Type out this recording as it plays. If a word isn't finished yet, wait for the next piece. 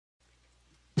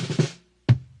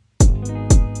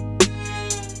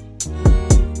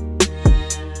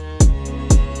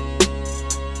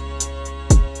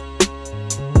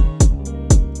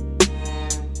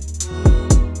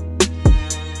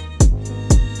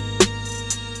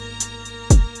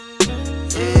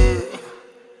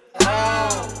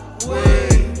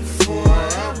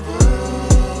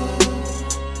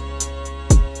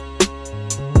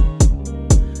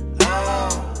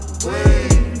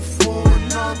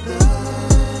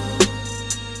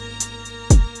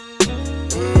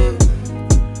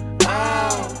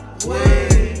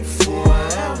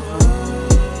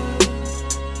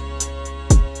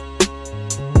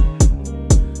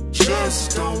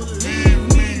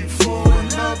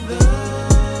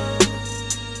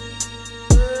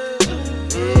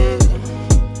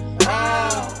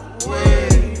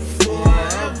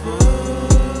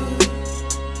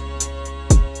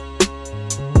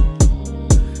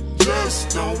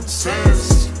don't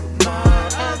test my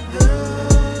other.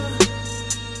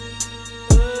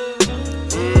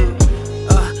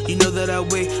 You know that I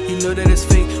wait, you know that it's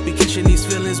fake. We catching these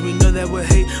feelings, we know that we're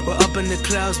hate. We're up in the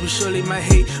clouds, we surely might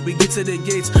hate. We get to the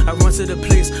gates, I run to the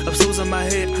place. Up souls on my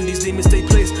head, these demons take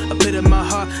place. A pit in my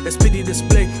heart, that's pity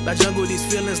display. I jungle these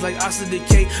feelings like ox to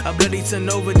decay. I bloody turn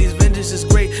over, these vengeance is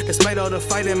great. Despite all the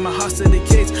fighting, my heart's in the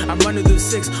cage. I'm running through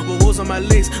 6, with woes on my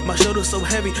legs. My shoulders so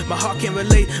heavy, my heart can't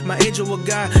relate. My angel will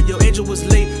guide, your angel was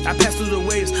late. I passed through the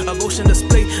waves of ocean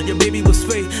display. Your baby was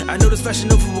fake. I know this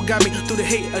fashion over what got me through the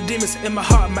hate of demons in my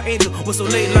heart. My angel was so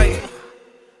late, like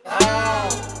I'll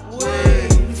wait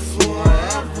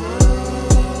forever.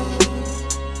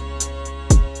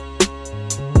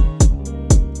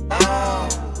 I'll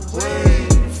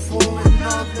wait for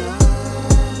another.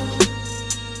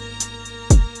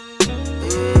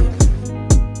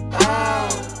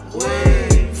 I'll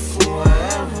wait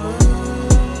forever.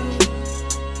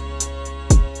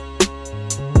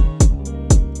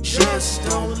 Just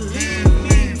don't leave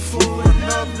me for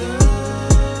another.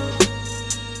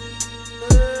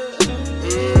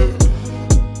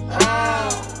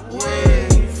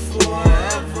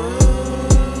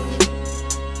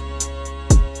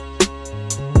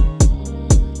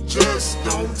 Just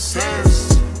don't test